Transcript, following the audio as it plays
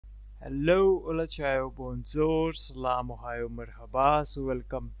Hello, hola, chayo, bonjour, salam, ohayo, marhaba. So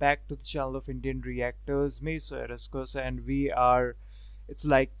welcome back to the channel of Indian Reactors. Me, so Eraskos, and it's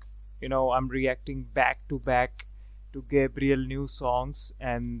like, I'm reacting back to back to Gabriel new songs,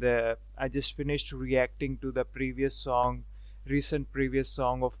 and I just finished reacting to the recent previous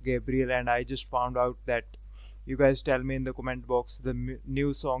song of Gabriel, and I just found out that you guys tell me in the comment box the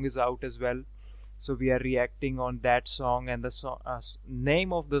new song is out as well. So we are reacting on that song, and the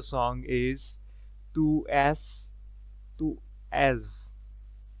name of the song is Tu Es Tues.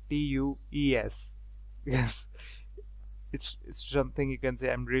 Yes, it's something you can say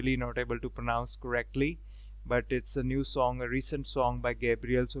I'm really not able to pronounce correctly, but it's a new song, a recent song by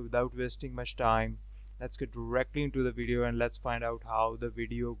Gabriel. So without wasting much time, let's get directly into the video and let's find out how the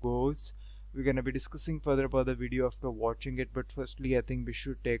video goes. We're gonna be discussing further about the video after watching it, but firstly I think we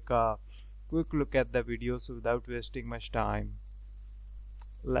should take a quick look at the video. So without wasting much time,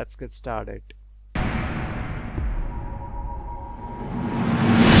 let's get started.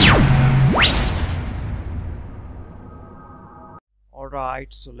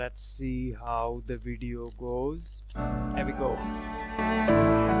 Alright, so let's see how the video goes. Here we go.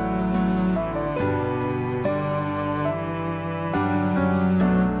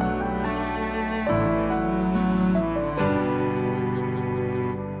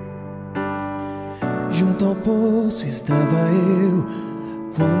 Junto ao poço estava eu,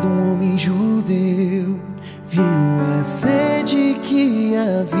 quando homem judeu viu a sede que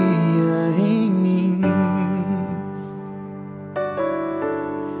havia em mim.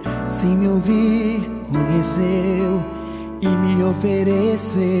 Sem me ouvir, conheceu e me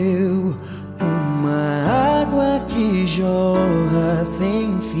ofereceu uma água que jorra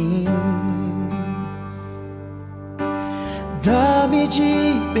sem fim. Dá-me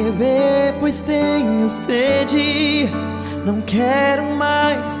de beber, pois tenho sede. Não quero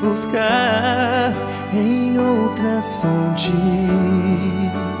mais buscar em outras fontes.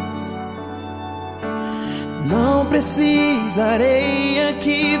 Não precisarei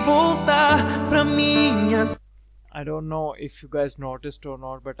aqui voltar pra minhas. I don't know if you guys noticed or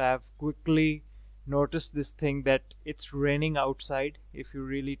not, but I have quickly noticed this thing that it's raining outside if you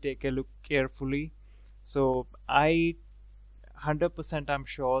really take a look carefully. So 100% I'm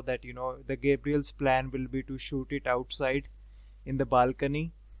sure that the Gabriel's plan will be to shoot it outside in the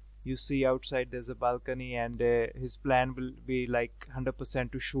balcony. You see outside there's a balcony, and his plan will be like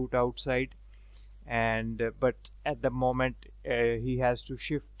 100% to shoot outside, and but at the moment he has to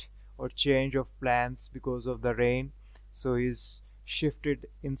shift or change of plans because of the rain. So he's shifted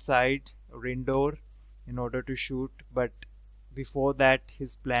inside or indoor in order to shoot, but before that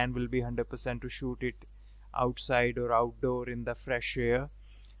his plan will be 100% to shoot it outside or outdoor in the fresh air.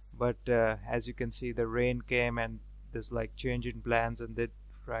 But as you can see, the rain came and there's like change in plans, and they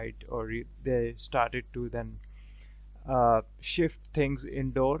started to then shift things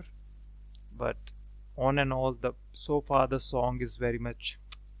indoor. But on and all, so far the song is very much,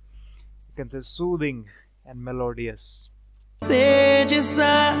 you can say, soothing and melodious. Sede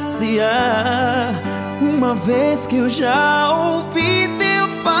saciar, uma vez que eu já ouvi teu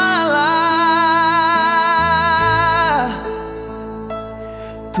falar.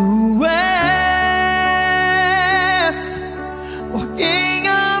 Tu és por quem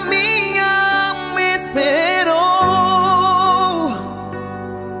a minha alma esperou,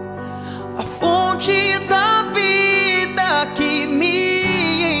 a fonte da vida que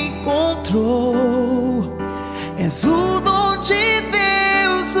me encontrou. És o dom de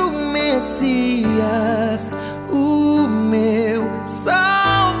Deus, o Messias, o meu Salvador.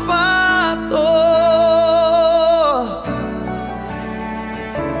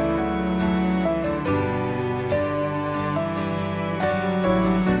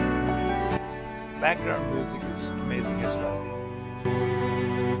 Background music is amazing as well.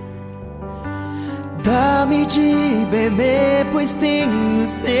 Dá-me de beber, pois tenho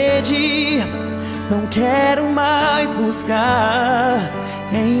sede. Não quero mais buscar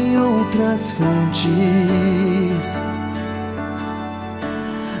em outras fontes.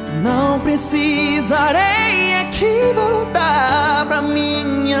 Não precisarei aqui voltar pra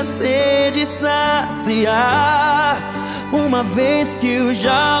minha sede saciar, uma vez que eu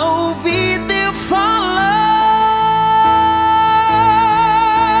já ouvi teu falar.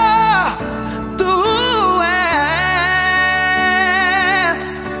 Tu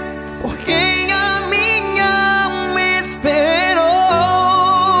és por quem a minha alma esperou,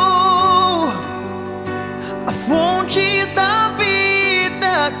 a fonte da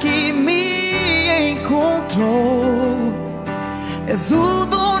vida que me encontrou. És o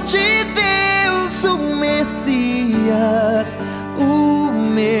dom de Deus, o Messias, o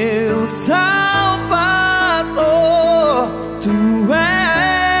meu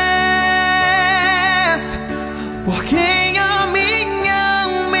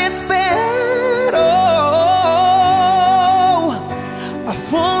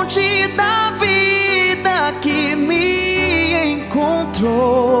da vida que me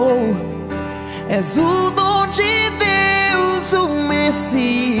encontrou. És o dom de Deus, o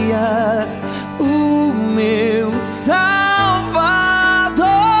Messias, o meu Salvador.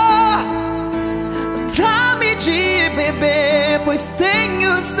 Dá-me de beber, pois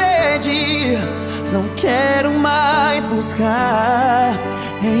tenho sede. Não quero mais buscar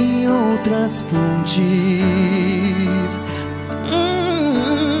em outras fontes.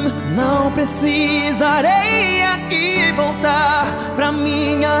 Não precisarei aqui voltar pra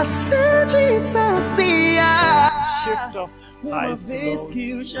minha sede saciar. Uma vez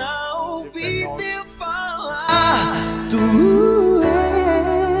que eu já ouvi teu falar, tu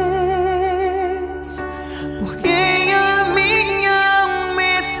és por quem a minha alma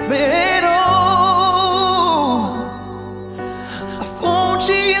esperou. A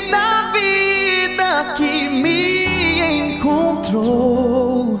fonte da vida que me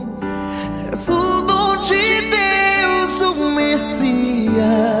encontrou. És o dom de Deus, o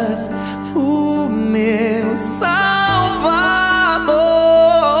Messias, o meu Salvador.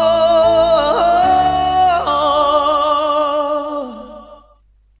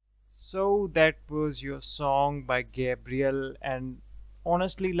 So that was your song by Gabriel, and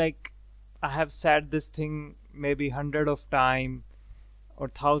honestly, like, I have said this thing maybe 100 of times or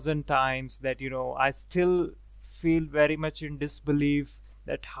 1,000 times that I still feel very much in disbelief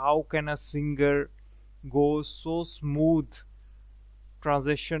that how can a singer go so smooth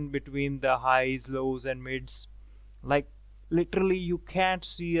transition between the highs, lows and mids. Like literally you can't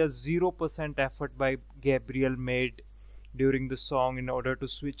see a 0% effort by Gabriel made during the song in order to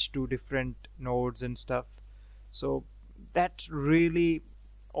switch to different notes and stuff. So that really,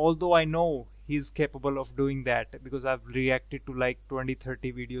 although I know he's capable of doing that because I've reacted to like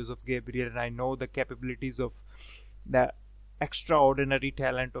 20-30 videos of Gabriel and I know the capabilities of the extraordinary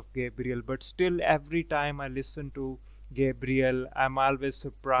talent of Gabriel, but still every time I listen to Gabriel I'm always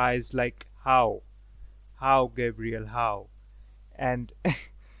surprised, like how Gabriel, how? And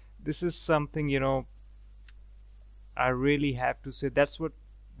this is something I really have to say, that's what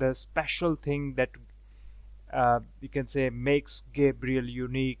the special thing that you can say makes Gabriel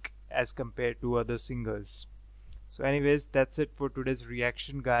unique as compared to other singers. So anyways, that's it for today's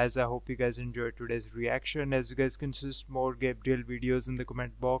reaction, guys. I hope you guys enjoyed today's reaction. As you guys can suggest more Gabriel videos in the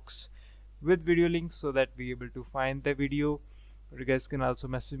comment box with video links so that we're able to find the video. Or you guys can also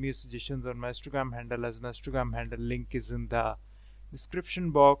message me suggestions on my Instagram handle, as my Instagram handle link is in the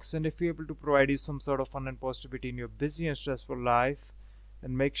description box. And if we're able to provide you some sort of fun and positivity in your busy and stressful life,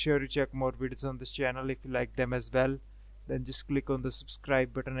 then make sure to check more videos on this channel. If you like them as well, then just click on the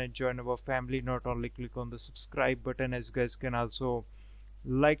subscribe button and join our family. Not only click on the subscribe button, as you guys can also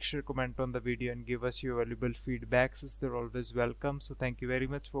like, share, comment on the video and give us your valuable feedbacks, as they're always welcome. So thank you very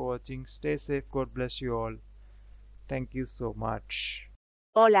much for watching. Stay safe. God bless you all. Thank you so much.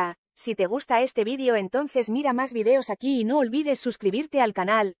 Hola, si te gusta este vídeo entonces mira más videos aquí y no olvides suscribirte al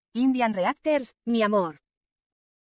canal, Indian Reactors, mi amor.